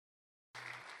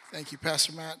Thank you,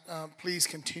 Pastor Matt. Please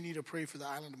continue to pray for the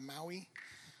island of Maui.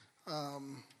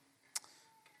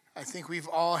 I think we've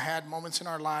all had moments in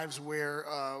our lives where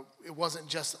it wasn't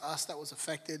just us that was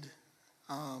affected.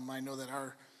 I know that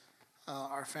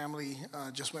our family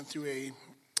just went through a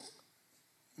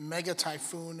mega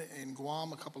typhoon in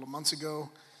Guam a couple of months ago.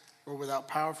 We're without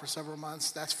power for several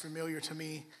months. That's familiar to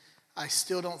me. I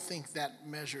still don't think that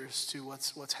measures to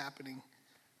what's happening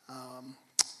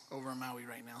over in Maui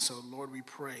right now. So, Lord, we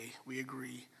pray, we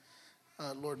agree.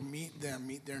 Lord, meet their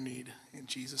need in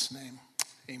Jesus' name.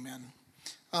 Amen.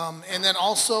 And then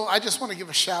also, I just want to give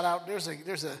a shout out. There's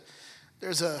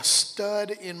a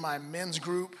stud in my men's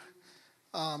group.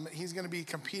 He's going to be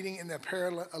competing in the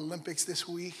Paralympics this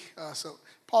week. So,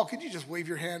 Paul, could you just wave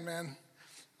your hand, man?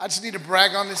 I just need to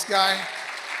brag on this guy.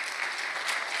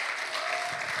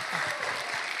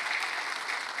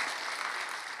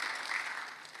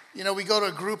 You know, we go to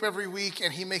a group every week,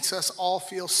 and he makes us all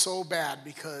feel so bad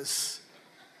because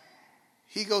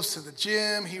he goes to the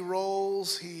gym, he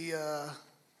rolls, he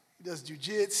does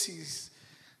jujitsu, he's,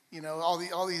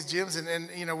 all these gyms,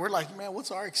 and we're like, man,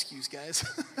 what's our excuse, guys?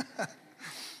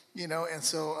 And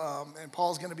so, and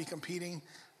Paul's going to be competing.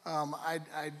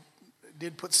 I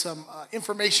did put some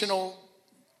informational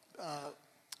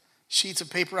sheets of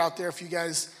paper out there if you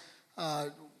guys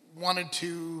wanted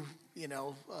to,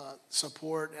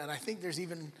 support. And I think there's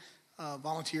even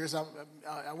volunteers. I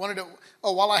wanted to,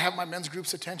 while I have my men's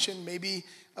group's attention, maybe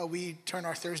we turn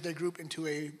our Thursday group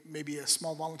into maybe a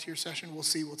small volunteer session. We'll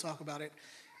see. We'll talk about it.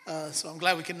 So I'm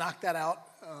glad we can knock that out.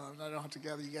 I don't have to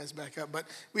gather you guys back up. But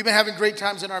we've been having great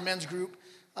times in our men's group.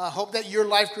 Hope that your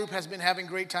life group has been having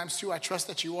great times too. I trust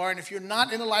that you are. And if you're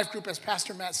not in a life group, as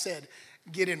Pastor Matt said,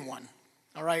 get in one.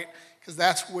 All right? Because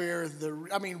that's where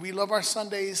we love our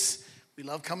Sundays. We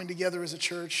love coming together as a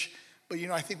church. But,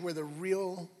 I think where the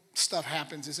real stuff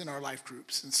happens is in our life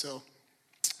groups. And so,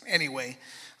 anyway,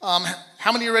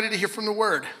 how many are ready to hear from the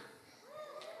Word?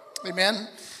 Amen?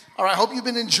 All right, I hope you've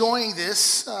been enjoying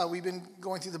this. We've been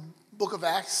going through the book of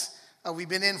Acts. We've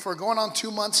been in for going on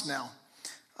 2 months now.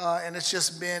 And it's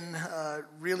just been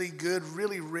really good,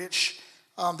 really rich.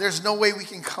 There's no way we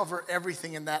can cover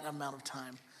everything in that amount of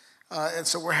time. And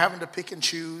so we're having to pick and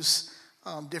choose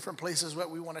different places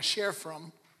what we want to share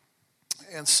from.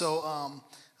 And so,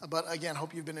 but again,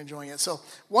 hope you've been enjoying it. So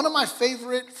one of my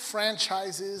favorite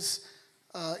franchises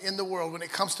in the world when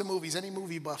it comes to movies, any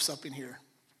movie buffs up in here?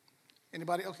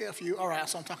 Anybody? Okay, a few. All right,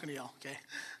 so I'm talking to y'all, okay?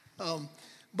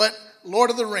 But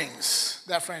Lord of the Rings,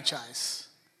 that franchise.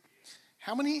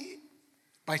 How many,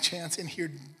 by chance, in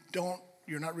here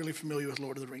you're not really familiar with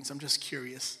Lord of the Rings? I'm just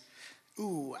curious.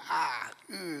 Ooh.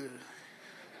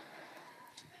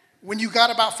 When you got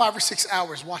about 5 or 6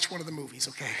 hours, watch one of the movies,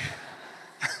 okay?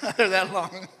 They're that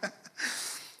long.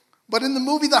 But in the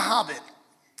movie The Hobbit,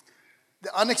 The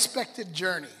Unexpected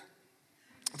Journey,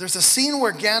 there's a scene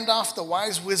where Gandalf, the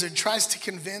wise wizard, tries to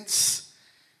convince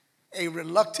a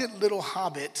reluctant little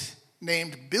hobbit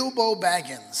named Bilbo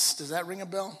Baggins. Does that ring a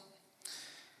bell?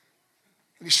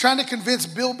 And he's trying to convince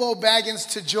Bilbo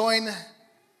Baggins to join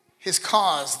his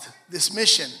cause, this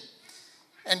mission.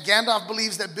 And Gandalf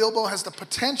believes that Bilbo has the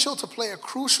potential to play a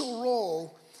crucial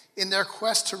role in their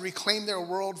quest to reclaim their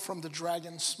world from the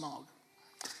dragon Smaug.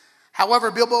 However,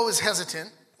 Bilbo is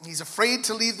hesitant. He's afraid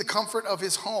to leave the comfort of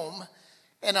his home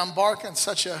and embark on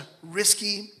such a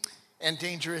risky and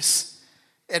dangerous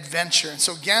adventure. And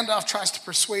so Gandalf tries to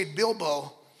persuade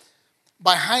Bilbo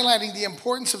by highlighting the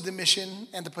importance of the mission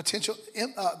and the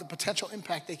potential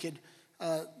impact they could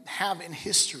have in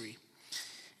history.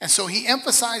 And so he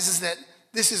emphasizes that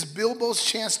this is Bilbo's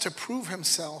chance to prove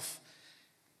himself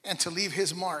and to leave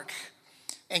his mark.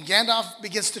 And Gandalf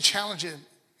begins to challenge him.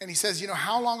 And he says,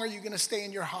 how long are you going to stay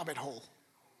in your hobbit hole?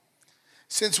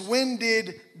 Since when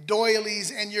did doilies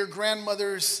and your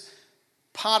grandmother's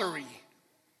pottery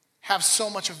have so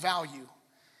much value?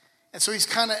 And so he's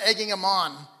kind of egging him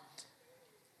on.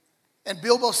 And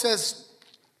Bilbo says,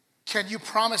 can you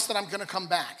promise that I'm going to come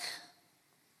back?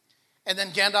 And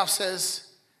then Gandalf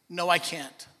says, no, I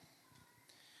can't.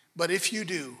 But if you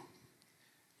do,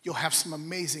 you'll have some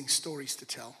amazing stories to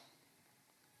tell.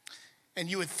 And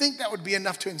you would think that would be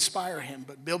enough to inspire him.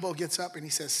 But Bilbo gets up and he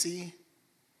says, see,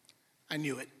 I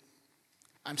knew it.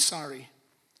 I'm sorry.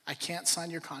 I can't sign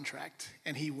your contract.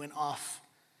 And he went off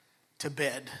to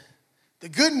bed. The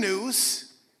good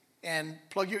news, and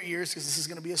plug your ears because this is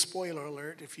going to be a spoiler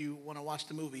alert if you want to watch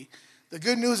the movie. The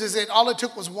good news is that all it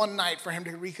took was one night for him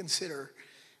to reconsider.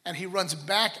 And he runs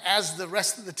back as the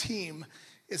rest of the team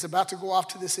is about to go off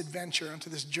to this adventure, onto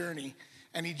this journey.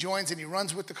 And he joins and he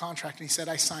runs with the contract and he said,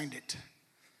 I signed it.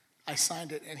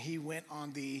 And he went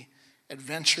on the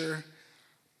adventure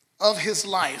of his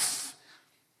life,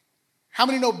 how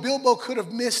many know Bilbo could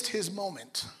have missed his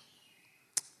moment?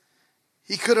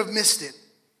 He could have missed it.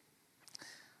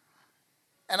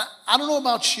 And I don't know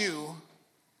about you,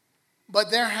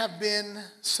 but there have been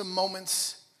some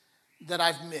moments that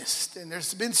I've missed. And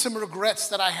there's been some regrets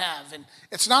that I have. And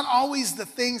it's not always the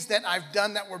things that I've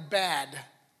done that were bad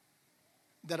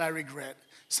that I regret.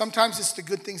 Sometimes it's the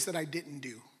good things that I didn't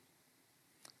do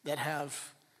that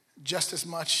have just as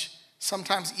much,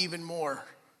 sometimes even more.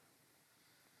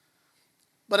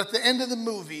 But at the end of the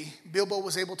movie, Bilbo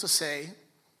was able to say,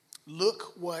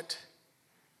 look what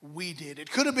we did. It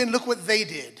could have been, look what they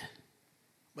did.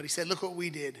 But he said, look what we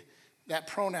did. That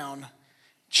pronoun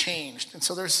changed. And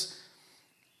so there's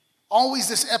always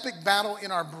this epic battle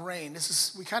in our brain.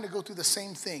 We kind of go through the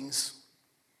same things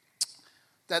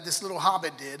that this little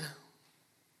hobbit did.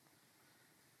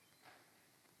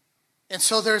 And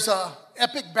so there's a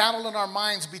epic battle in our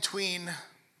minds between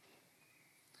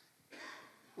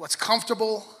what's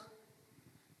comfortable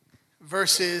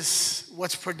versus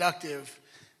what's productive.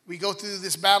 We go through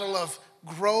this battle of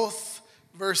growth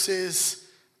versus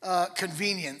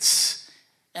convenience.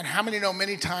 And how many know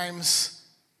many times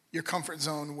your comfort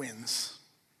zone wins?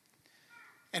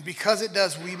 And because it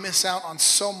does, we miss out on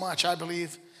so much, I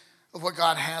believe, of what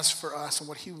God has for us and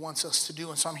what he wants us to do.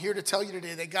 And so I'm here to tell you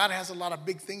today that God has a lot of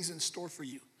big things in store for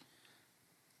you.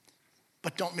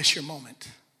 But don't miss your moment.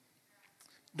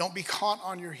 Don't be caught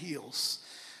on your heels.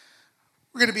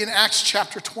 We're going to be in Acts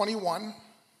chapter 21.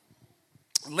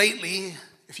 Lately,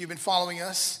 if you've been following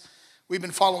us, we've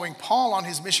been following Paul on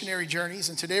his missionary journeys.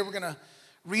 And today we're going to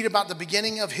read about the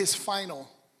beginning of his final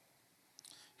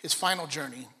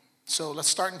journey. So let's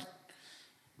start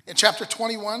in chapter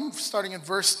 21, starting in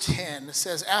verse 10. It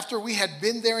says, after we had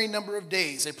been there a number of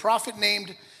days, a prophet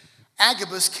named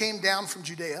Agabus came down from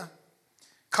Judea.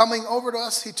 Coming over to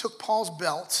us, he took Paul's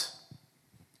belt.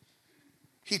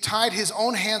 He tied his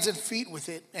own hands and feet with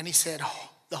it, and he said,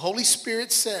 the Holy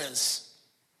Spirit says,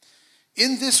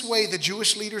 in this way the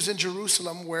Jewish leaders in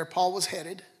Jerusalem, where Paul was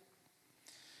headed,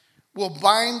 will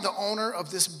bind the owner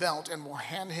of this belt and will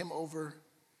hand him over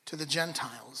to the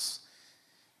Gentiles.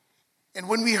 And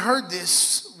when we heard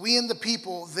this, we and the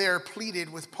people there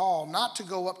pleaded with Paul not to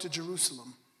go up to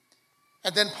Jerusalem.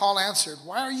 And then Paul answered,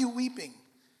 why are you weeping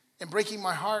and breaking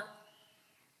my heart?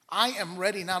 I am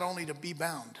ready not only to be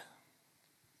bound,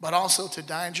 but also to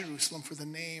die in Jerusalem for the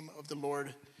name of the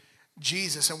Lord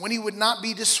Jesus. And when he would not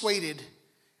be dissuaded,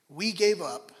 we gave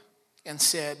up and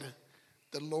said,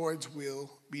 the Lord's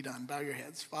will be done. Bow your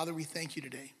heads. Father, we thank you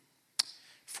today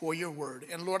for your word.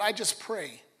 And Lord, I just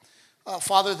pray,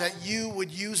 Father, that you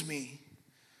would use me,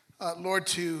 Lord,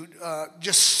 to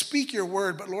just speak your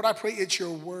word. But Lord, I pray it's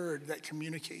your word that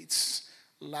communicates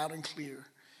loud and clear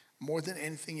more than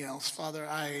anything else. Father,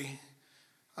 I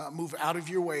move out of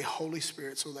your way, Holy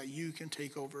Spirit, so that you can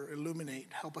take over, illuminate,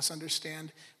 help us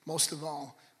understand. Most of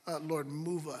all, Lord,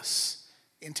 move us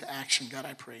into action. God,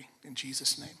 I pray in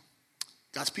Jesus' name.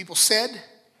 God's people said,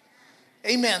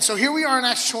 amen. So here we are in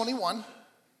Acts 21.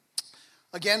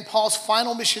 Again, Paul's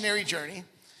final missionary journey.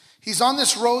 He's on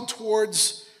this road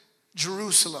towards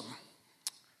Jerusalem.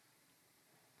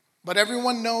 But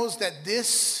everyone knows that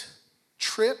this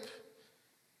trip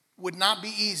would not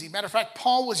be easy. Matter of fact,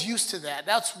 Paul was used to that.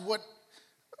 That's what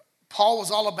Paul was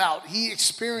all about. He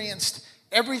experienced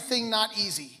everything not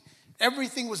easy.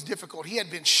 Everything was difficult. He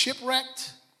had been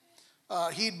shipwrecked.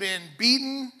 He'd been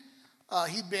beaten.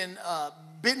 He'd been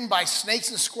bitten by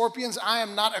snakes and scorpions. I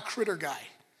am not a critter guy.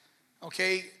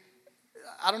 Okay,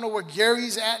 I don't know where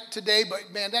Gary's at today,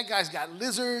 but man, that guy's got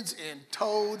lizards and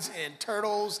toads and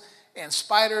turtles and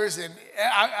spiders, and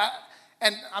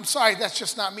I'm sorry, that's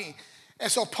just not me.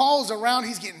 And so Paul's around,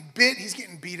 he's getting bit, he's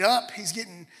getting beat up, he's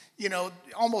getting,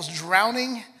 almost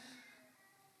drowning.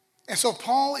 And so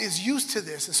Paul is used to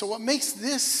this. And so what makes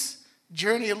this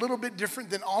journey a little bit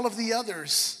different than all of the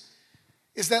others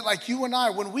is that, like you and I,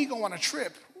 when we go on a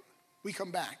trip, we come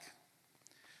back.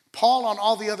 Paul, on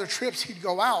all the other trips, he'd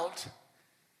go out,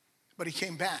 but he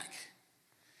came back.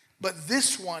 But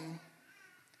this one,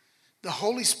 the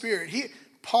Holy Spirit,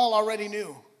 Paul already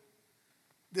knew.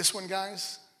 This one,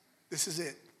 guys, this is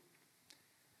it.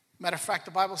 Matter of fact,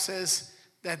 the Bible says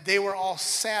that they were all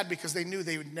sad because they knew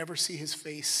they would never see his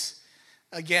face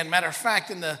again. Matter of fact,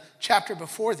 in the chapter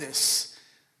before this,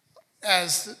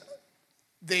 as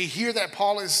they hear that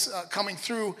Paul is coming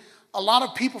through, a lot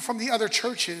of people from the other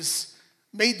churches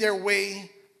made their way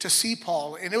to see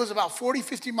Paul. And it was about 40,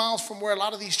 50 miles from where a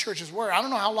lot of these churches were. I don't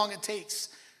know how long it takes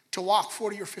to walk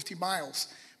 40 or 50 miles.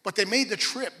 But they made the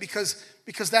trip because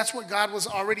that's what God was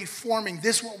already forming.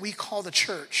 This is what we call the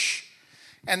church.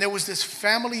 And there was this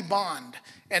family bond,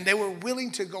 and they were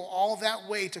willing to go all that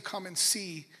way to come and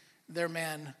see their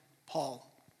man, Paul.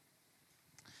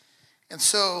 And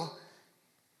so,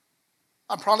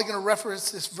 I'm probably going to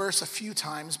reference this verse a few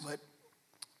times, but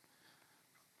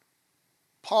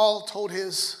Paul told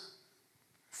his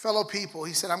fellow people,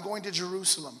 he said, I'm going to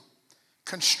Jerusalem,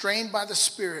 constrained by the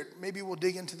Spirit. Maybe we'll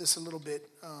dig into this a little bit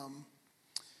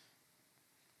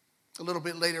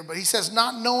later. But he says,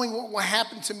 not knowing what will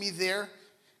happen to me there,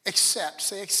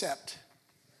 except.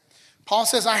 Paul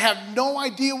says, I have no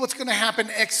idea what's going to happen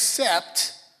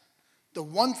except the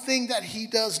one thing that he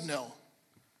does know.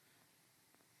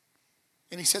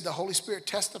 And he said, the Holy Spirit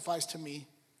testifies to me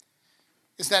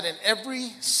is that in every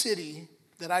city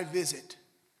that I visit,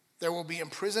 there will be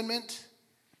imprisonment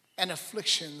and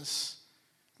afflictions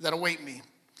that await me.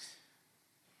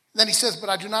 Then he says, but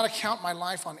I do not account my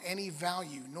life on any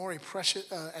value, nor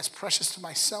as precious to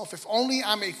myself, if only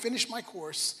I may finish my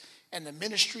course and the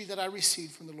ministry that I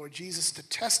received from the Lord Jesus to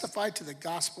testify to the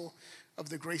gospel of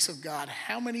the grace of God.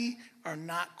 How many are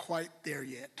not quite there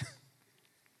yet?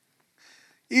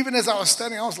 Even as I was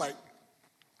studying, I was like,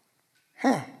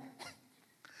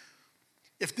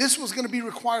 if this was going to be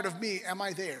required of me, am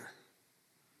I there?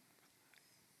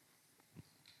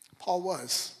 Paul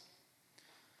was.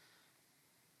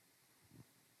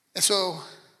 And so,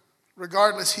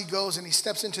 regardless, he goes and he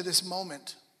steps into this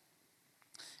moment.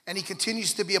 And he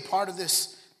continues to be a part of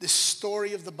this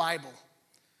story of the Bible,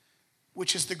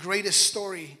 which is the greatest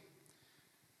story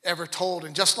ever told.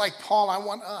 And just like Paul, I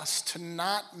want us to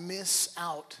not miss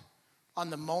out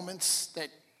on the moments that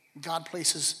God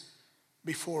places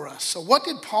before us. So what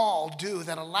did Paul do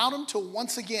that allowed him to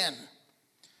once again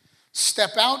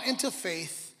step out into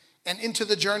faith and into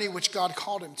the journey which God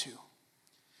called him to?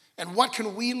 And what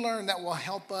can we learn that will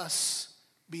help us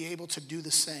be able to do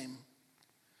the same?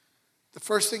 The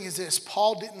first thing is this: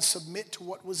 Paul didn't submit to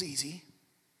what was easy.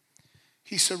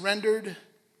 He surrendered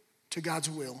to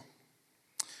God's will.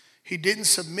 He didn't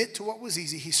submit to what was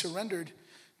easy. He surrendered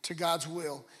to God's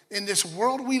will. In this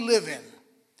world we live in,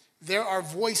 there are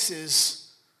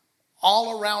voices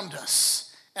all around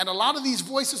us. And a lot of these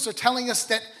voices are telling us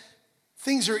that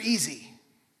things are easy.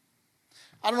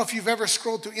 I don't know if you've ever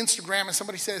scrolled through Instagram and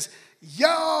somebody says,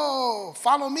 yo,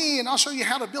 follow me and I'll show you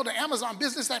how to build an Amazon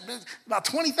business at about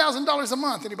 $20,000 a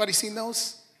month. Anybody seen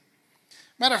those?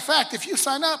 Matter of fact, if you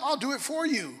sign up, I'll do it for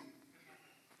you.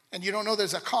 And you don't know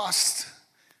there's a cost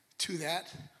to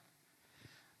that.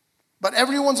 But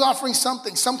everyone's offering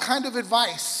something, some kind of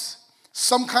advice,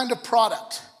 some kind of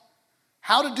product.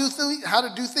 How to do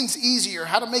things easier,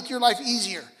 how to make your life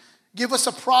easier. Give us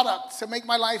a product to make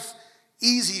my life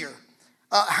easier.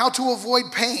 How to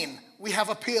avoid pain. We have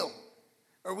a pill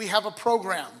or we have a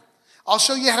program. I'll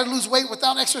show you how to lose weight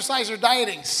without exercise or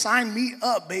dieting. Sign me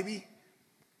up, baby.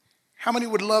 How many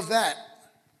would love that,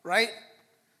 right?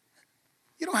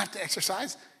 You don't have to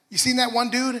exercise. You seen that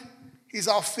one dude? He's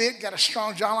all fit, got a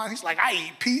strong jawline. He's like, I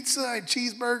eat pizza and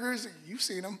cheeseburgers. You've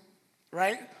seen him,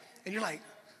 right? And you're like,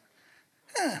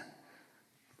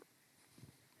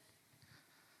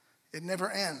 It never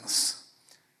ends.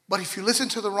 But if you listen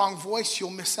to the wrong voice, you'll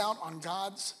miss out on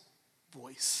God's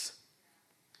voice.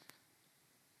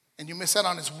 And you miss out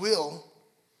on his will.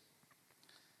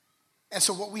 And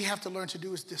so what we have to learn to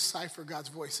do is decipher God's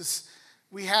voice.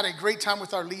 We had a great time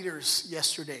with our leaders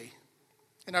yesterday.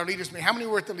 In our leaders meeting. How many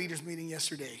were at the leaders meeting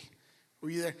yesterday? Were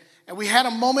you there? And we had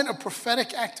a moment of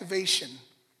prophetic activation.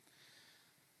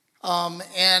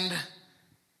 And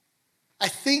I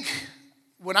think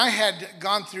when I had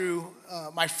gone through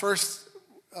my first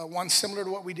one similar to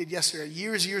what we did yesterday,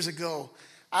 years ago,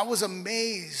 I was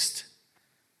amazed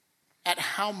at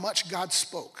how much God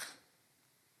spoke.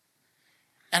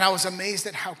 And I was amazed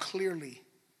at how clearly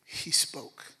he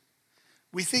spoke.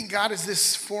 We think God is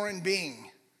this foreign being.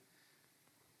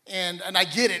 And I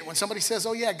get it. When somebody says,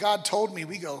 oh yeah, God told me,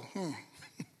 we go,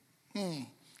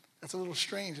 that's a little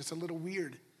strange. It's a little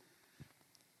weird.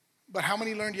 But how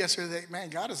many learned yesterday that, man,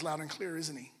 God is loud and clear,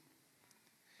 isn't he?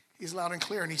 He's loud and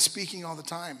clear, and he's speaking all the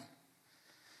time.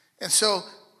 And so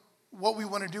what we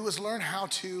want to do is learn how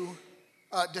to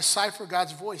decipher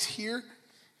God's voice, hear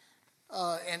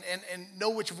and know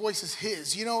which voice is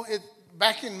his. You know,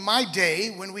 back in my day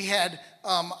when we had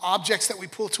objects that we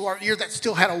pulled to our ear that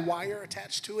still had a wire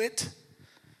attached to it,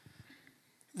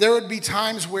 there would be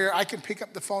times where I could pick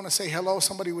up the phone and say hello,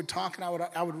 somebody would talk, and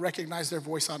I would recognize their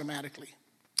voice automatically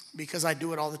because I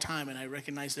do it all the time and I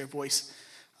recognize their voice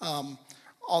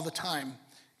all the time.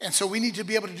 And so we need to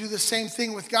be able to do the same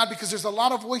thing with God because there's a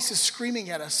lot of voices screaming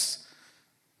at us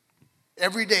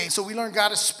every day. So we learn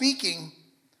God is speaking,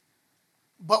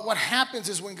 But what happens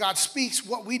is when God speaks,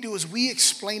 what we do is we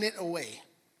explain it away.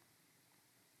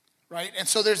 Right? And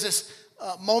so there's this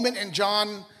moment in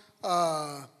John,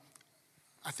 I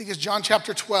think it's John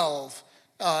chapter 12.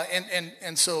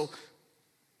 And so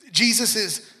Jesus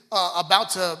is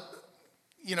about to,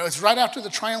 it's right after the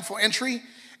triumphal entry.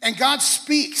 And God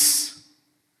speaks.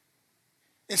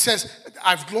 It says,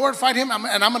 I've glorified him,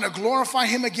 and I'm going to glorify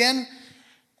him again.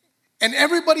 And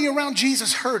everybody around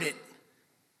Jesus heard it.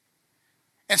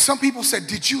 And some people said,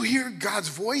 did you hear God's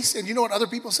voice? And you know what other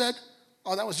people said?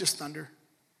 Oh, that was just thunder.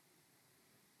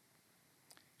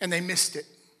 And they missed it.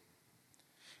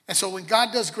 And so when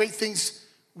God does great things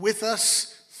with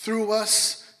us, through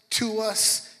us, to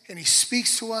us, and he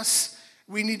speaks to us,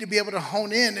 we need to be able to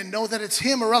hone in and know that it's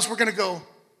him, or else we're going to go,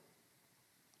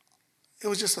 it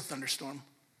was just a thunderstorm.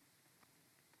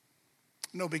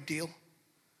 No big deal.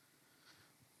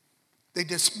 They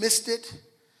dismissed it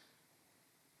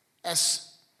as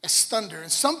thunder. And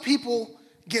some people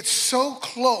get so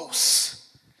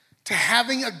close to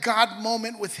having a God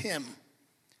moment with him,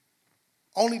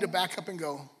 only to back up and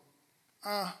go,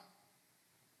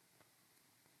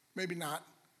 maybe not.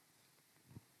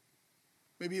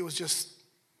 Maybe it was just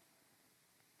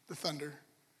the thunder.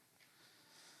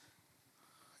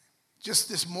 Just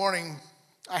this morning,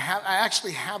 I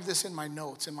actually have this in my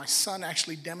notes, and my son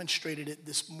actually demonstrated it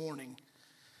this morning.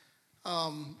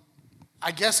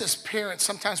 I guess as parents,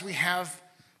 sometimes we have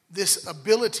this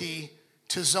ability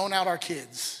to zone out our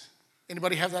kids.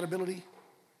 Anybody have that ability?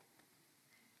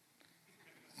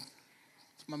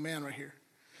 It's my man right here.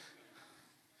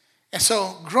 And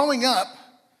so growing up,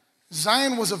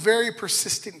 Zion was a very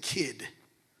persistent kid.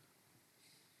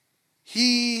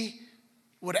 He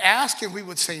would ask and we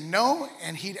would say no,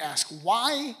 and he'd ask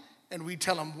why, and we'd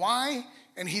tell him why,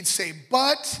 and he'd say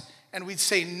but, and we'd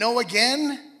say no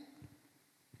again.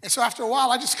 And so after a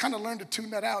while, I just kind of learned to tune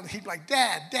that out. And he'd be like,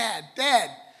 Dad, Dad, Dad,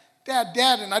 Dad,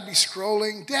 Dad. And I'd be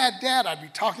scrolling, Dad, Dad. I'd be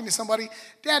talking to somebody,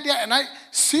 Dad, Dad. And I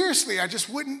just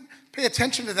wouldn't pay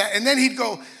attention to that. And then he'd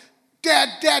go, Dad,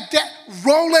 Dad, Dad,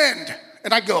 Roland.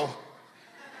 And I'd go.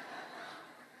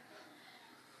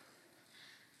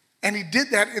 And he did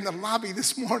that in the lobby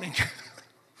this morning.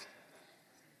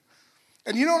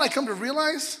 And you know what I come to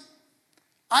realize?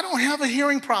 I don't have a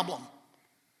hearing problem.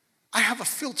 I have a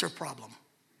filter problem.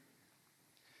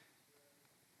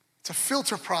 It's a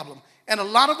filter problem. And a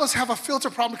lot of us have a filter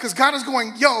problem because God is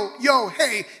going, yo,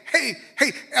 hey,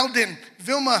 Eldon,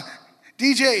 Vilma,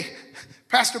 DJ,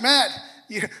 Pastor Matt,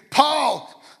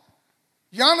 Paul,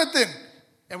 Jonathan.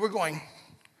 And we're going,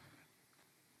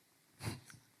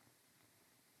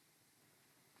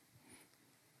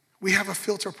 we have a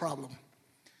filter problem.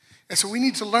 And so we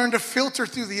need to learn to filter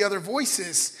through the other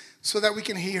voices so that we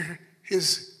can hear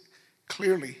his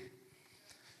clearly.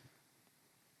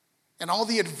 And all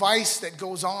the advice that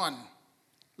goes on.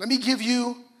 Let me give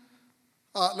you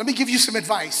some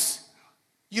advice.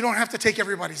 You don't have to take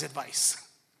everybody's advice.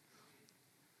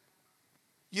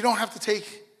 You don't have to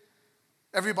take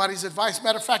everybody's advice.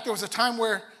 Matter of fact, there was a time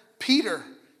where Peter,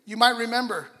 you might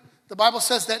remember, the Bible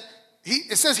says that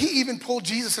it says he even pulled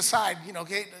Jesus aside.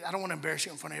 Okay, I don't want to embarrass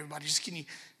you in front of everybody. Just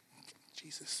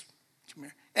Jesus, come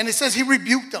here. And it says he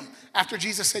rebuked them after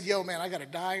Jesus said, yo, man, I got to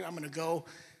die. I'm going to go.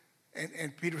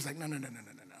 And Peter was like, no.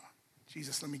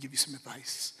 Jesus, let me give you some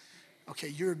advice. Okay,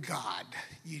 you're God.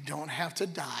 You don't have to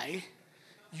die.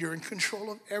 You're in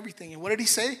control of everything. And what did he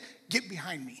say? Get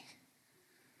behind me,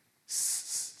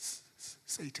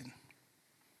 Satan.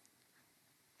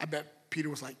 I bet Peter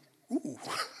was like, ooh,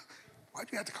 why'd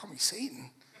you have to call me Satan?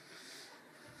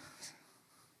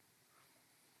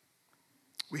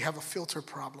 We have a filter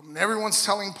problem. And everyone's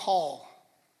telling Paul,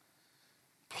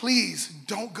 please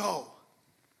don't go.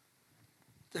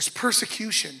 There's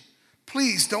persecution.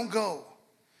 Please don't go.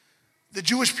 The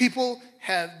Jewish people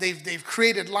they've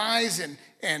created lies and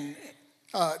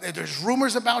there's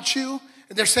rumors about you.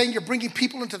 And they're saying you're bringing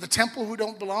people into the temple who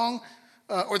don't belong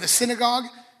or the synagogue.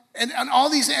 And all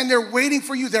these, and they're waiting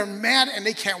for you. They're mad and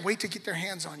they can't wait to get their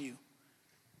hands on you.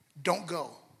 Don't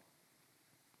go.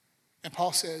 And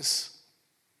Paul says,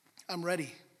 I'm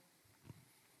ready.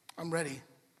 I'm ready.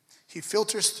 He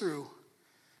filters through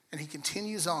and he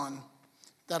continues on.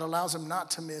 That allows him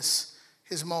not to miss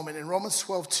his moment. In Romans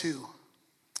 12:2,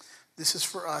 this is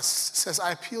for us. It says,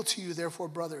 I appeal to you, therefore,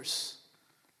 brothers,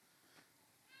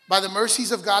 by the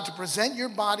mercies of God, to present your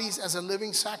bodies as a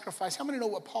living sacrifice. How many know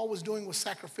what Paul was doing was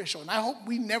sacrificial? And I hope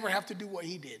we never have to do what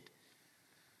he did.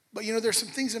 But there's some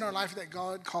things in our life that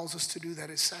God calls us to do that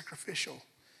is sacrificial.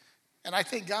 And I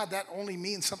thank God that only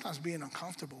means sometimes being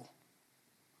uncomfortable.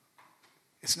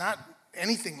 It's not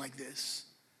anything like this.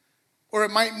 Or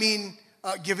it might mean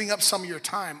giving up some of your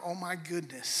time. Oh my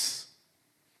goodness.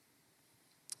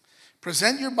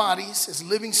 Present your bodies as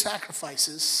living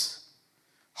sacrifices,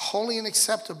 holy and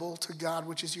acceptable to God,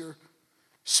 which is your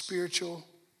spiritual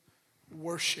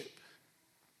worship.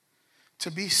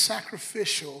 To be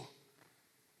sacrificial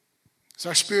is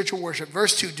our spiritual worship.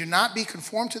 Verse 2, do not be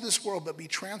conformed to this world, but be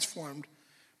transformed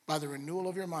by the renewal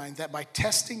of your mind, that by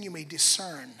testing you may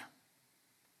discern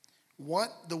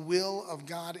what the will of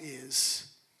God is,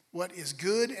 what is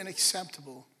good and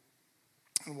acceptable,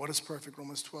 and what is perfect.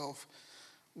 Romans 12,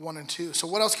 1 and 2. So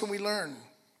what else can we learn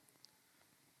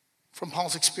from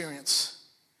Paul's experience?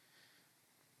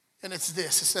 And it's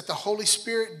this, it's that the Holy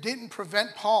Spirit didn't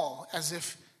prevent Paul, as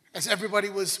everybody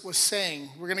was saying.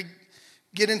 We're going to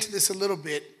get into this a little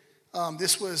bit.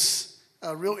 This was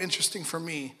real interesting for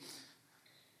me.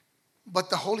 But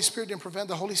the Holy Spirit didn't prevent.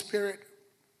 The Holy Spirit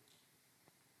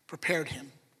prepared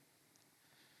him.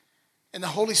 And the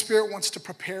Holy Spirit wants to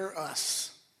prepare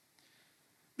us.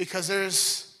 Because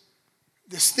there's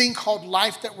this thing called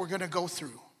life that we're going to go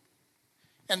through.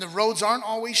 And the roads aren't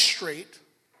always straight.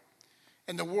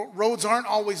 And the roads aren't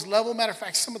always level. Matter of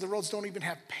fact, some of the roads don't even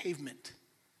have pavement.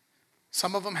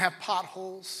 Some of them have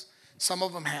potholes. Some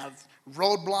of them have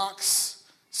roadblocks.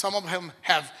 Some of them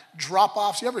have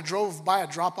drop-offs. You ever drove by a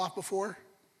drop-off before?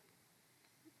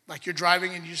 Like you're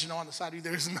driving and you just know on the side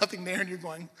there's nothing there and you're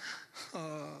going,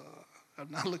 I'm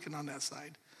not looking on that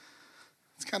side.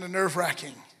 It's kind of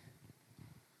nerve-wracking.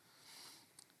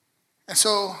 And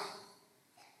so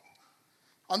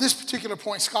on this particular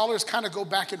point, scholars kind of go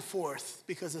back and forth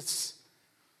because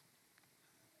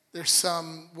there's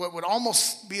some, what would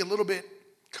almost be a little bit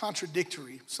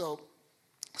contradictory. So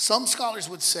some scholars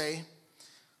would say,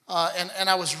 and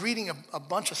I was reading a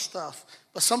bunch of stuff,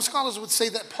 but some scholars would say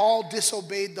that Paul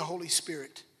disobeyed the Holy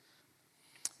Spirit.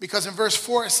 Because in verse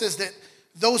 4 it says that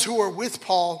those who were with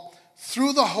Paul,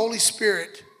 through the Holy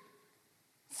Spirit,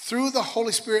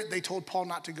 they told Paul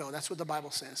not to go. That's what the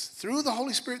Bible says. Through the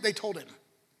Holy Spirit, they told him,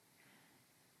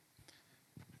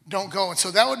 don't go. And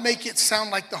so that would make it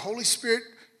sound like the Holy Spirit,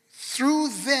 through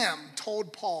them,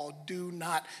 told Paul, do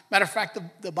not. Matter of fact,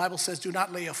 the Bible says, do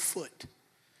not lay a foot.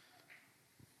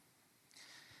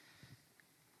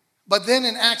 But then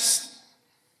in Acts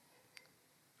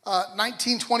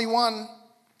 19:21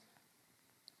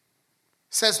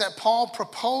 says that Paul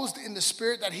proposed in the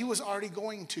Spirit that he was already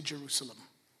going to Jerusalem.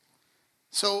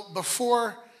 So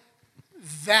before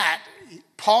that,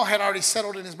 Paul had already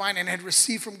settled in his mind and had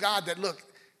received from God that, look,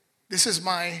 this is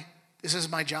my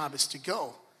job, is to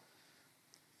go.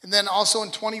 And then also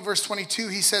in verse 22,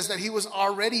 he says that he was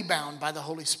already bound by the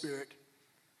Holy Spirit.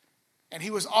 And he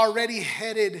was already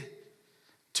headed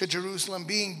to Jerusalem,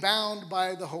 being bound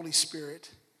by the Holy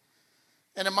Spirit.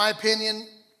 And in my opinion,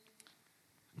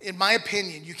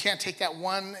 you can't take that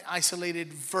one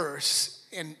isolated verse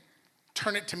and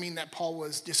turn it to mean that Paul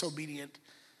was disobedient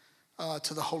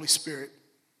to the Holy Spirit.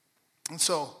 And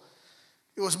so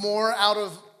it was more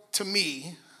to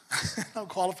me, I'm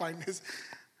qualifying this,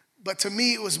 but to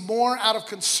me it was more out of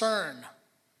concern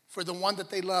for the one that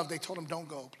they loved. They told him, don't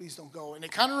go, please don't go. And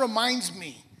it kind of reminds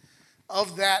me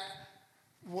of that,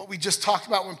 what we just talked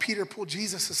about when Peter pulled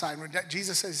Jesus aside. When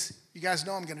Jesus says, you guys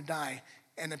know I'm going to die.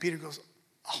 And then Peter goes,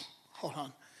 oh, hold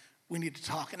on, we need to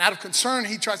talk. And out of concern,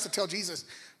 he tries to tell Jesus,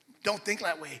 don't think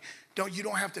that way. You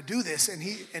don't have to do this.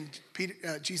 And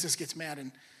Jesus gets mad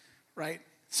and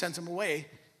sends him away.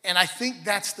 And I think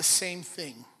that's the same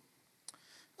thing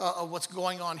of what's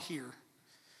going on here.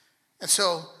 And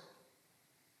so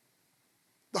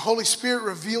the Holy Spirit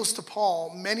reveals to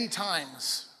Paul many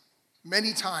times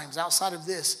outside of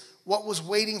this, what was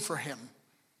waiting for him.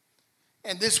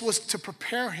 And this was to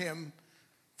prepare him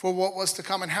for what was to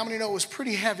come. And how many know it was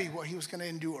pretty heavy what he was going to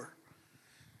endure?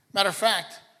 Matter of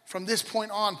fact, from this point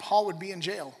on, Paul would be in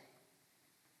jail.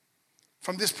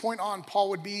 From this point on, Paul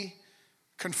would be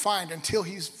confined until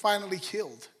he's finally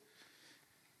killed.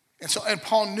 And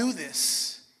Paul knew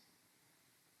this.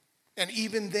 And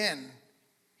even then,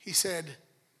 he said,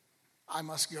 I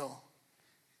must go.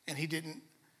 And he didn't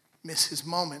miss his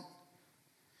moment.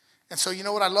 And so you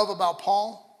know what I love about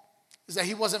Paul? Is that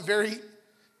he wasn't very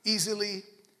easily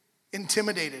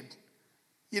intimidated.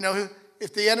 You know,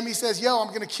 if the enemy says, yo, I'm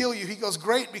going to kill you, he goes,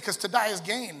 great, because to die is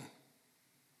gain.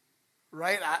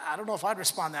 Right? I don't know if I'd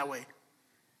respond that way.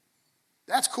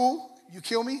 That's cool. You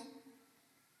kill me.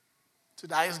 To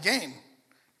die is gain.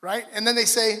 Right? And then they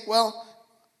say, well,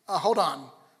 hold on.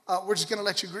 We're just going to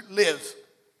let you live.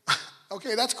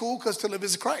 Okay, that's cool, because to live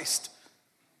is Christ.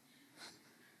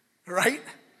 Right?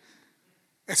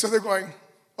 And so they're going,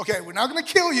 okay, we're not going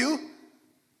to kill you.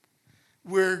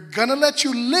 We're going to let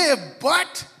you live,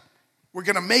 but We're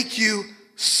going to make you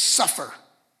suffer.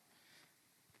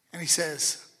 And he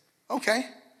says, okay,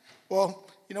 well,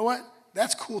 you know what?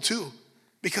 That's cool too.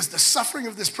 Because the suffering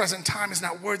of this present time is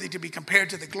not worthy to be compared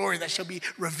to the glory that shall be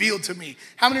revealed to me.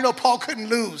 How many know Paul couldn't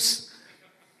lose?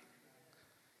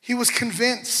 He was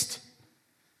convinced.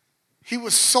 He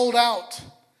was sold out.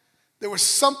 There was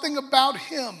something about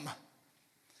him,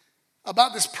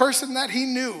 about this person that he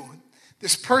knew,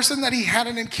 this person that he had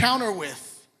an encounter with,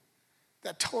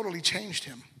 that totally changed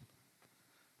him.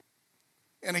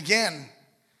 And again,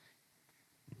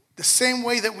 the same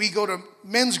way that we go to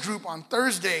men's group on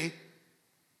Thursday,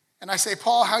 and I say,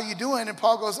 Paul, how you doing? And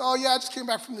Paul goes, oh yeah, I just came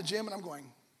back from the gym. And I'm going,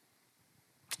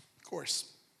 of course.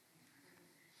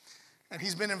 And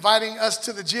he's been inviting us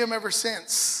to the gym ever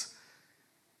since.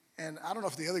 And I don't know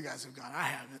if the other guys have gone. I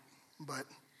haven't.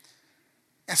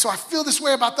 And so I feel this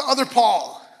way about the other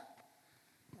Paul.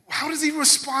 How does he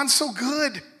respond so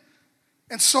good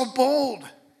and so bold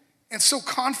and so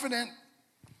confident?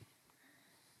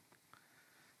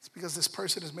 It's because this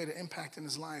person has made an impact in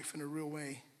his life in a real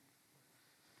way.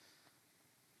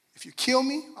 If you kill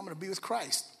me, I'm going to be with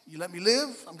Christ. You let me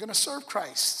live, I'm going to serve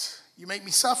Christ. You make me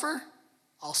suffer,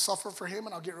 I'll suffer for him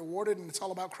and I'll get rewarded, and it's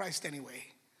all about Christ anyway.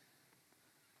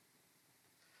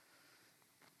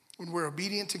 When we're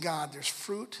obedient to God, there's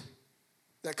fruit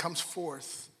that comes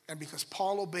forth. And because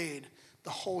Paul obeyed,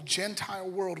 the whole Gentile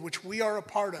world, which we are a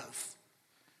part of,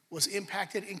 was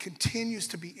impacted and continues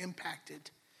to be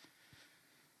impacted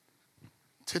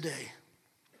today.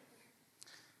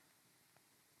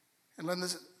 And let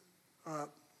us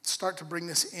start to bring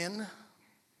this in.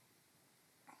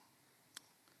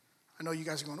 I know you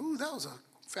guys are going, ooh, that was a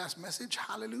fast message.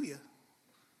 Hallelujah.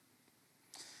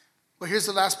 But here's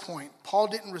the last point. Paul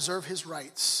didn't reserve his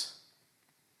rights.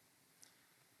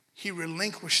 He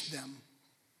relinquished them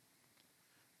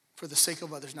for the sake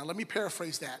of others. Now, let me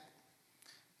paraphrase that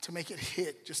to make it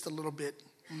hit just a little bit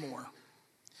more.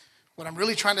 What I'm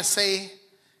really trying to say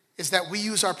is that we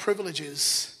use our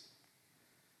privileges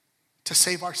to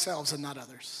save ourselves and not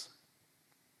others.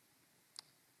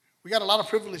 We got a lot of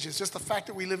privileges. Just the fact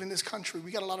that we live in this country,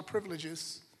 we got a lot of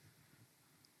privileges.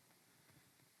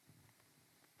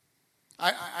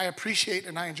 I appreciate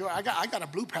and I enjoy. I got a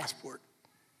blue passport.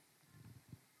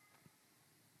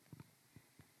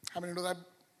 How many know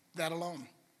that alone?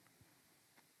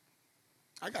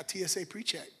 I got TSA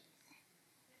pre-check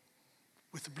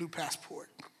with the blue passport.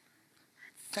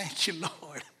 Thank you,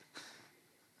 Lord.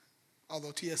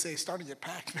 Although TSA is starting to get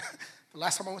packed. The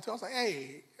last time I went to, I was like,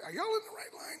 hey, are y'all in the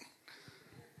right line?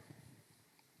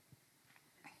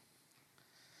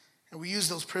 And we use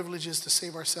those privileges to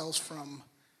save ourselves from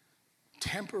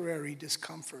temporary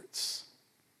discomforts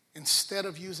instead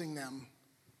of using them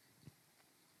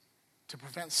to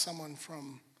prevent someone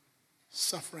from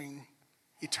suffering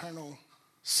eternal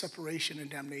separation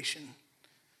and damnation.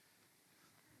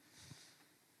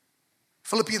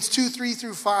 Philippians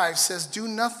 2:3-5 says, do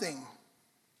nothing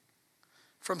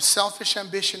from selfish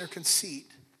ambition or conceit,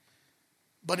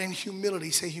 but in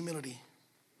humility, say humility,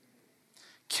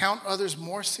 count others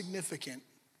more significant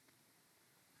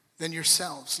than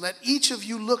yourselves. Let each of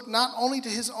you look not only to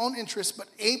his own interests, but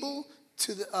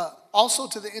also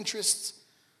to the interests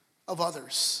of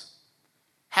others.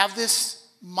 Have this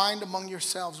mind among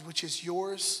yourselves, which is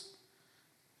yours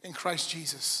in Christ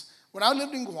Jesus. When I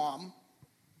lived in Guam,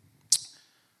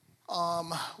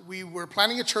 we were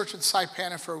planning a church in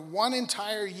Saipan, and for one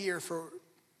entire year, for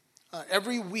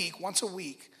every week, once a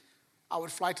week, I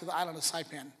would fly to the island of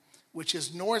Saipan, which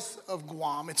is north of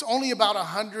Guam. It's only about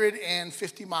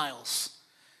 150 miles.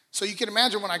 So you can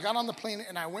imagine when I got on the plane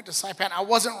and I went to Saipan, I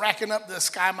wasn't racking up the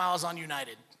sky miles on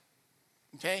United,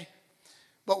 okay?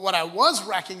 But what I was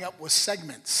racking up was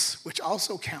segments, which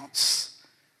also counts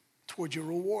toward your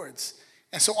rewards.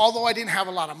 And so although I didn't have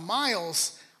a lot of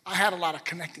miles, I had a lot of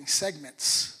connecting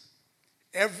segments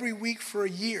every week for a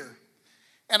year.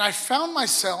 And I found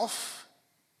myself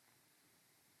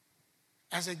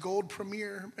as a Gold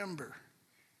Premier member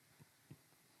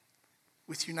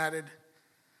with United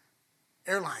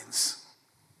Airlines.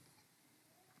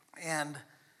 And,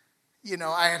 you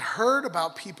know, I had heard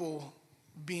about people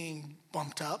being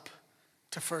bumped up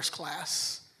to first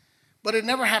class, but it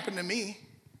never happened to me.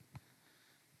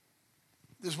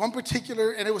 There's one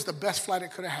particular, and it was the best flight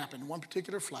it could have happened, one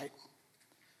particular flight.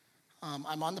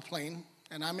 I'm on the plane,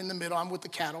 and I'm in the middle. I'm with the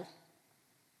cattle,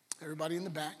 everybody in the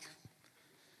back.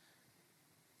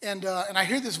 And I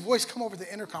hear this voice come over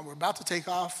the intercom. We're about to take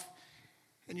off,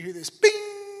 and you hear this bing.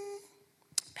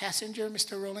 Passenger,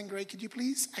 Mr. Rolling Gray, could you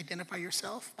please identify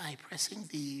yourself by pressing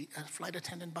the flight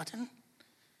attendant button?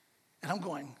 And I'm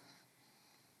going,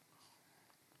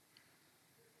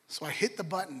 So I hit the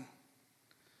button,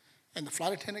 and the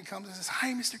flight attendant comes and says,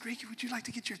 "Hi, Mr. Drake, would you like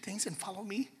to get your things and follow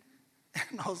me?"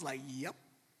 And I was like, "Yep."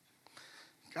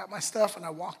 Got my stuff, and I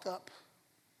walked up,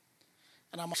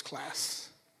 and I'm in class.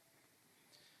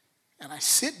 And I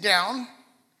sit down,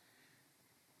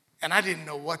 and I didn't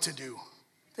know what to do.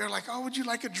 They're like, "Oh, would you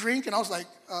like a drink?" And I was like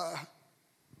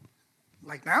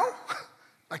now?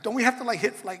 Like, don't we have to like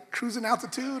hit like cruising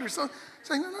altitude or something? It's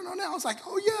like, no. I was like,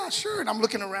 "Oh yeah, sure." And I'm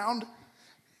looking around.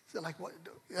 They're like, "What?"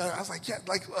 I was like, "Yeah,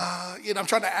 like, I'm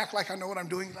trying to act like I know what I'm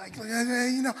doing. Like,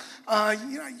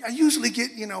 I usually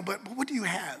get, but what do you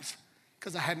have?"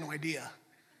 Because I had no idea.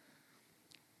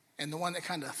 And the one that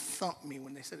kind of thumped me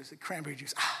when they said cranberry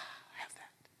juice. I have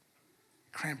that.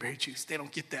 Cranberry juice. They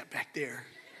don't get that back there.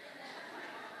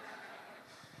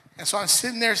 And so I'm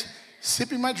sitting there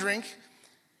sipping my drink,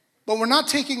 but we're not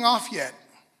taking off yet.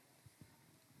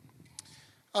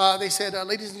 They said,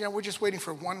 "Ladies and gentlemen, we're just waiting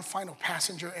for one final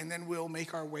passenger, and then we'll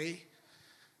make our way."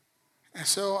 And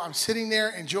so I'm sitting there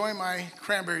enjoying my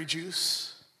cranberry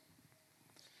juice.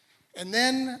 And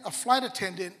then a flight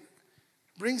attendant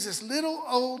brings this little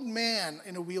old man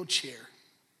in a wheelchair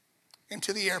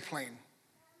into the airplane.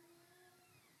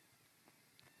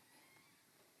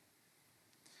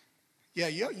 Yeah,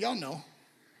 y'all know.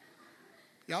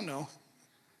 Y'all know.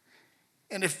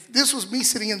 And if this was me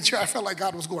sitting in the chair, I felt like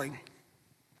God was going.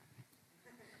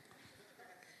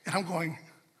 And I'm going,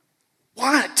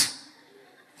 what?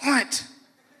 What?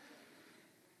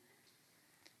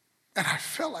 And I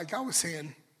felt like God was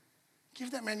saying,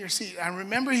 "Give that man your seat." I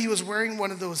remember he was wearing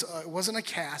one of those, it wasn't a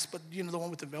cast, but the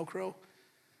one with the Velcro.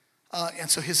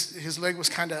 And so his leg was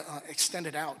kind of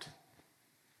extended out.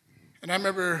 And I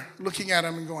remember looking at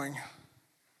him and going,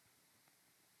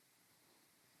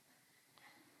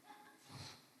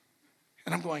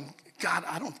 and I'm going, "God,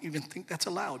 I don't even think that's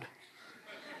allowed."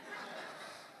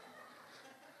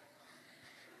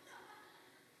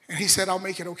 And he said, "I'll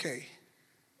make it okay."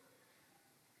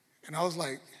 And I was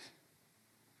like,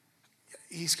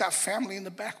 he's got family in the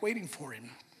back waiting for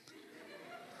him.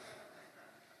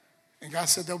 And God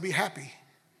said, "They'll be happy."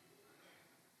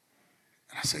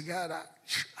 And I said, "God,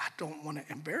 I don't want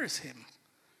to embarrass him."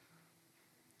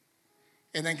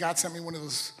 And then God sent me one of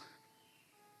those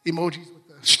emojis with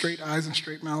the straight eyes and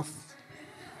straight mouth.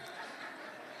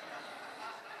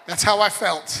 That's how I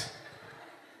felt.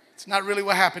 It's not really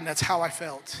what happened. That's how I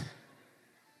felt.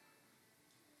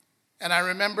 And I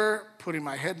remember putting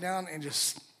my head down and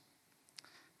just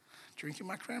drinking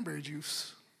my cranberry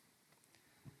juice.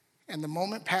 And the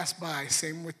moment passed by,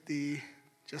 same with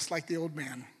just like the old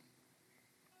man,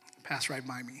 passed right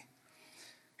by me.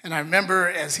 And I remember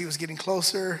as he was getting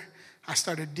closer, I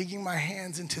started digging my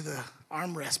hands into the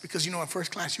armrest because, in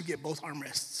first class, you get both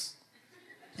armrests.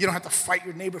 You don't have to fight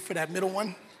your neighbor for that middle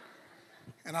one.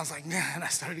 And I was like, "Nah," and I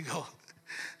started to go,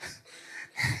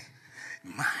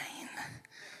 "Mine,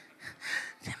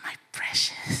 they're my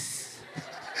precious."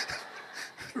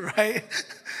 Right?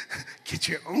 Get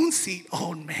your own seat,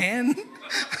 old man.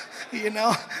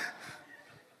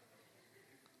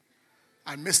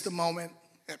 I missed the moment.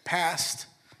 It passed.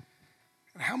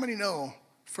 And how many know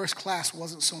first class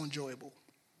wasn't so enjoyable?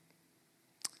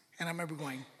 And I remember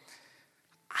going,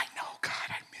 I know, God,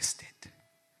 I missed it.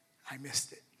 I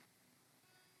missed it.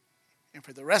 And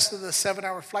for the rest of the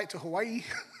 7-hour flight to Hawaii,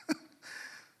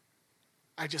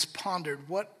 I just pondered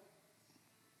what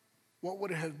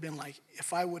would it have been like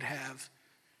if I would have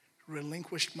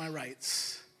relinquished my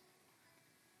rights,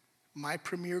 my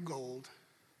premier gold.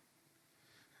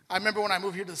 I remember when I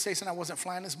moved here to the States and I wasn't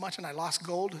flying as much and I lost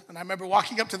gold. And I remember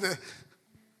walking up to the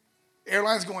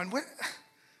airlines going, why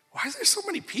is there so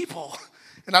many people?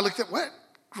 And I looked at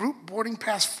group boarding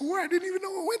pass 4? I didn't even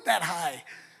know it went that high.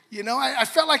 I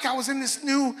felt like I was in this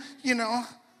new,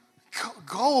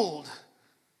 gold.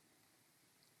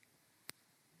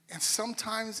 And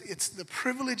sometimes it's the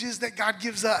privileges that God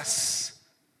gives us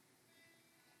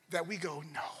that we go,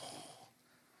 no.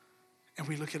 And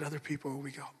we look at other people and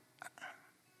we go,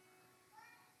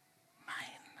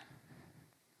 mine.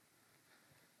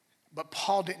 But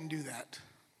Paul didn't do that.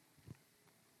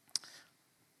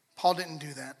 Paul didn't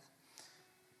do that.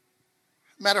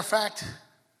 Matter of fact,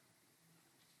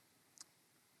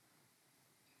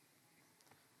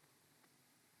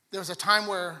 there was a time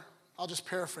where, I'll just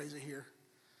paraphrase it here.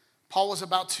 Paul was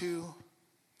about to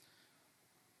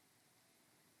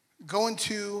go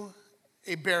into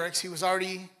a barracks. He was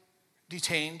already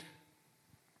detained.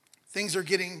 Things are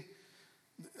getting,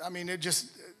 it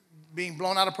just being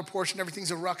blown out of proportion.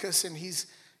 Everything's a ruckus, and he's,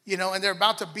 and they're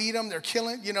about to beat him. They're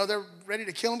killing, they're ready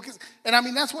to kill him.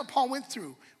 That's what Paul went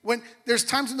through. When there's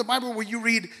times in the Bible where you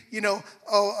read,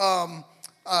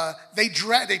 They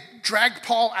dragged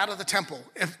Paul out of the temple.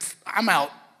 If I'm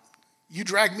out, you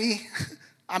drag me,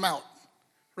 I'm out,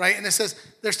 right? And it says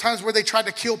there's times where they tried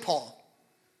to kill Paul.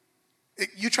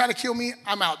 You try to kill me,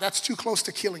 I'm out. That's too close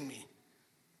to killing me.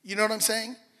 You know what I'm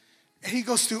saying? And he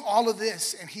goes through all of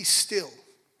this, and he's still.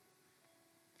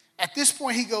 At this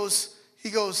point, he goes,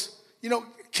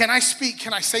 can I speak?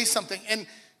 Can I say something? And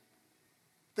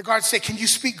the guards say, can you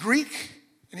speak Greek?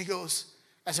 And he goes,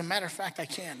 as a matter of fact, I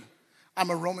can. I'm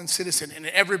a Roman citizen. And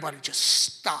everybody just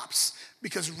stops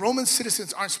because Roman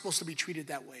citizens aren't supposed to be treated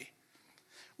that way.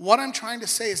 What I'm trying to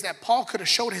say is that Paul could have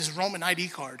showed his Roman ID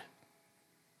card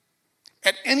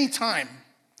at any time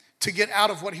to get out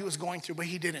of what he was going through, but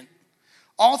he didn't.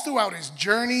 All throughout his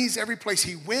journeys, every place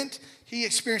he went, he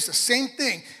experienced the same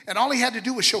thing. And all he had to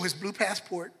do was show his blue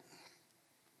passport.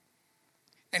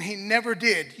 And he never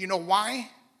did. You know why?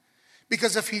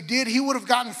 Because if he did, he would have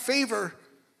gotten favor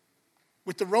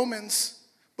with the Romans,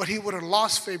 but he would have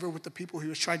lost favor with the people he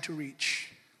was trying to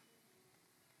reach.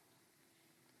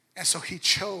 And so he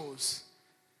chose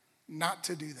not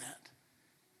to do that.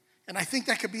 And I think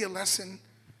that could be a lesson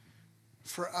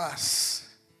for us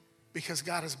because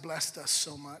God has blessed us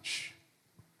so much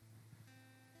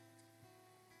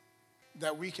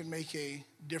that we can make a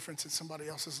difference in somebody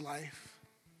else's life.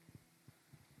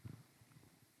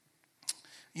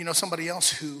 You know, somebody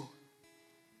else who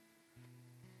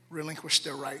relinquished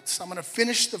their rights. I'm going to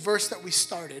finish the verse that we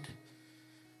started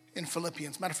in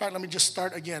Philippians. Matter of fact, let me just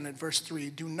start again at verse 3.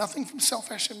 Do nothing from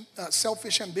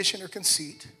selfish ambition or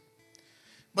conceit,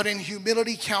 but in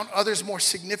humility count others more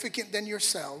significant than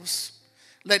yourselves.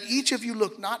 Let each of you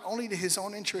look not only to his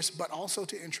own interests, but also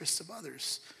to interests of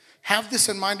others. Have this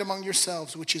in mind among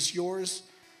yourselves, which is yours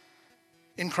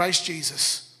in Christ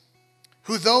Jesus,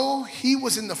 who though he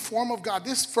was in the form of God,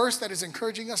 this verse that is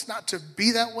encouraging us not to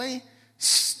be that way,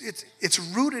 it's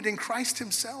rooted in Christ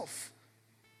himself.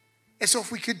 And so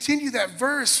if we continue that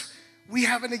verse, we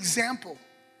have an example.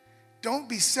 Don't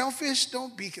be selfish,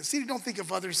 don't be conceited, don't think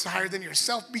of others higher than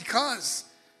yourself because,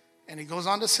 and he goes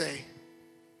on to say,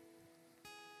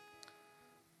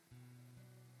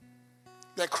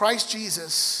 that Christ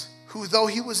Jesus, who though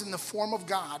he was in the form of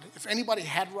God, if anybody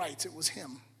had rights, it was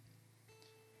him,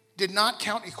 did not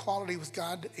count equality with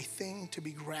God a thing to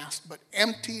be grasped, but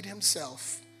emptied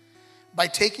himself by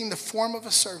taking the form of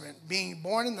a servant, being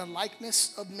born in the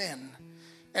likeness of men,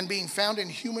 and being found in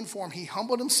human form, he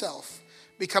humbled himself,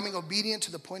 becoming obedient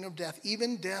to the point of death,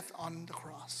 even death on the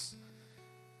cross.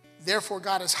 Therefore,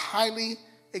 God has highly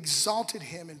exalted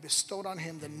him and bestowed on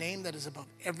him the name that is above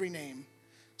every name,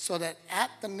 so that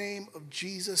at the name of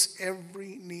Jesus,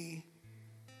 every knee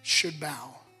should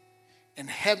bow in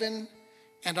heaven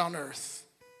and on earth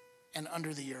and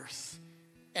under the earth,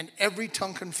 and every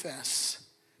tongue confess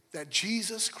that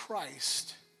Jesus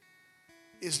Christ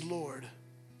is Lord,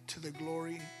 to the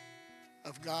glory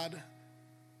of God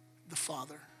the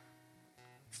Father.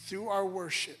 Through our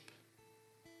worship,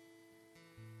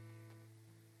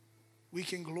 we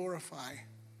can glorify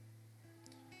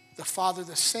the Father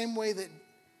the same way that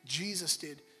Jesus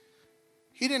did.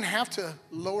 He didn't have to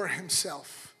lower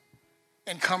himself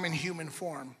and come in human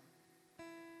form.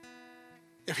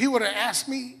 If he would have asked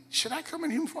me, should I come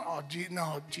in human form? Oh,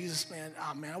 no, Jesus, man.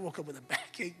 Oh, man, I woke up with a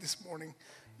backache this morning.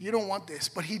 You don't want this.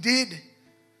 But he did.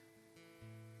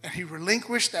 And he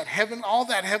relinquished that all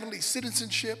that heavenly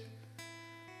citizenship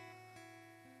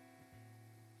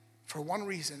for one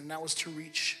reason, and that was to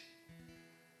reach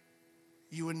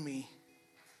you and me.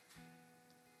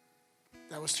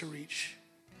 That was to reach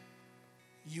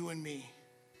you and me.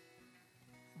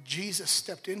 Jesus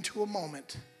stepped into a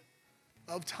moment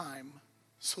of time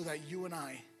so that you and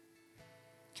I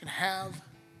can have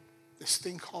this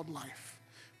thing called life.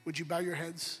 Would you bow your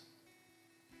heads?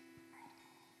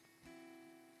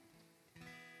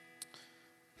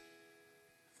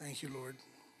 Thank you, Lord.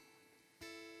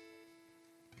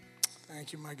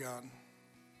 Thank you, my God.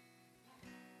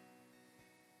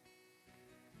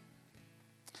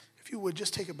 If you would,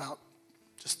 just take about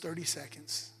 30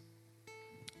 seconds.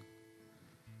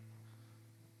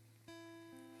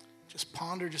 Just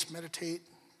ponder, just meditate.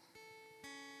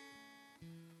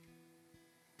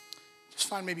 Just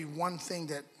find maybe one thing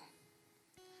that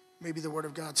maybe the Word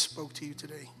of God spoke to you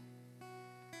today.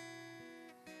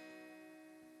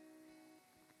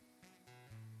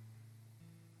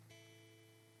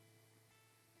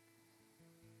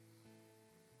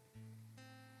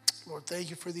 Lord, thank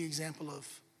you for the example of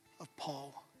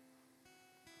Paul.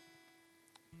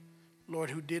 Lord,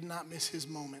 who did not miss his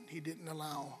moment. He didn't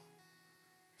allow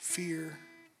fear,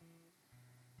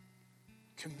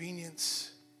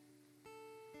 convenience,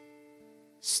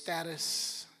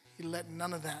 status. He let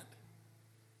none of that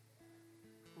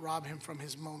rob him from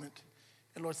his moment.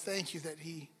 And Lord, thank you that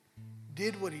he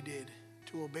did what he did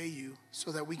to obey you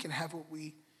so that we can have what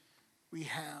we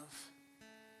have.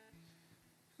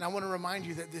 And I want to remind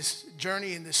you that this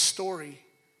journey and this story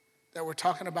that we're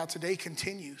talking about today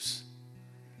continues.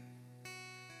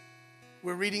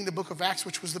 We're reading the book of Acts,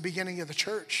 which was the beginning of the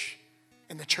church,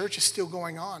 and the church is still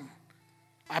going on.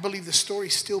 I believe the story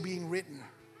is still being written.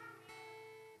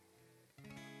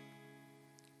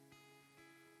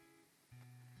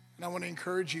 And I want to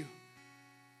encourage you,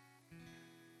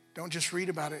 don't just read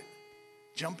about it.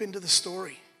 Jump into the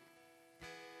story.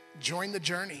 Join the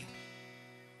journey.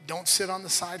 Don't sit on the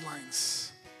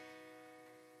sidelines.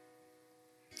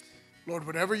 Lord,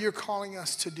 whatever you're calling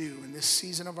us to do in this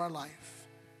season of our life,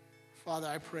 Father,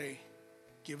 I pray,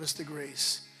 give us the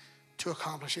grace to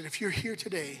accomplish it. If you're here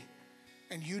today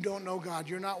and you don't know God,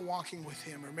 you're not walking with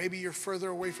him, or maybe you're further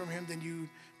away from him than you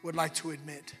would like to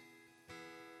admit,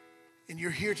 and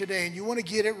you're here today and you want to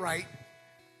get it right,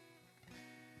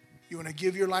 you want to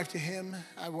give your life to him,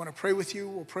 I want to pray with you.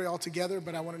 We'll pray all together,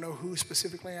 but I want to know who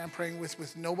specifically I'm praying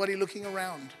with nobody looking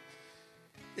around.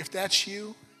 If that's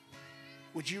you,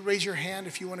 would you raise your hand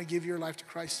if you want to give your life to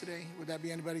Christ today? Would that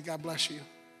be anybody? God bless you.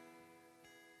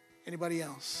 Anybody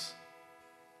else?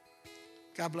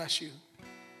 God bless you.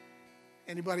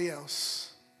 Anybody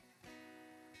else?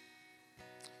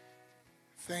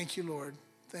 Thank you, Lord.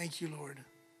 Thank you, Lord.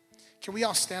 Can we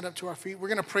all stand up to our feet? We're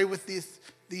going to pray with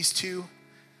these two.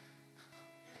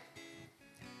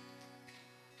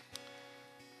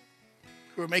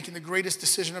 Who are making the greatest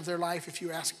decision of their life, if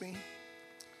you ask me.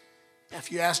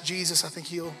 If you ask Jesus, I think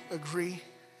he'll agree.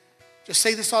 Just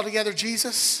say this all together.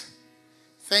 Jesus,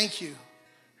 thank you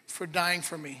for dying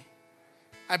for me.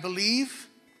 I believe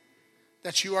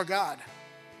that you are God.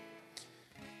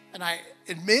 And I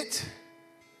admit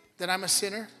that I'm a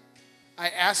sinner. I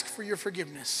ask for your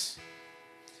forgiveness.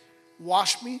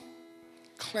 Wash me,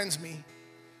 cleanse me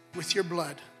with your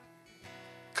blood.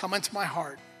 Come into my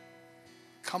heart.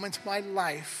 Come into my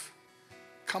life.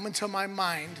 Come into my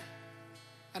mind.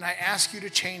 And I ask you to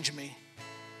change me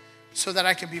so that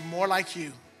I can be more like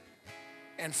you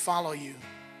and follow you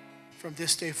from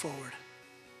this day forward.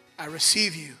 I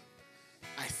receive you.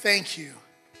 I thank you.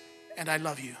 And I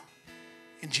love you.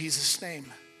 In Jesus' name,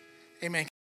 amen.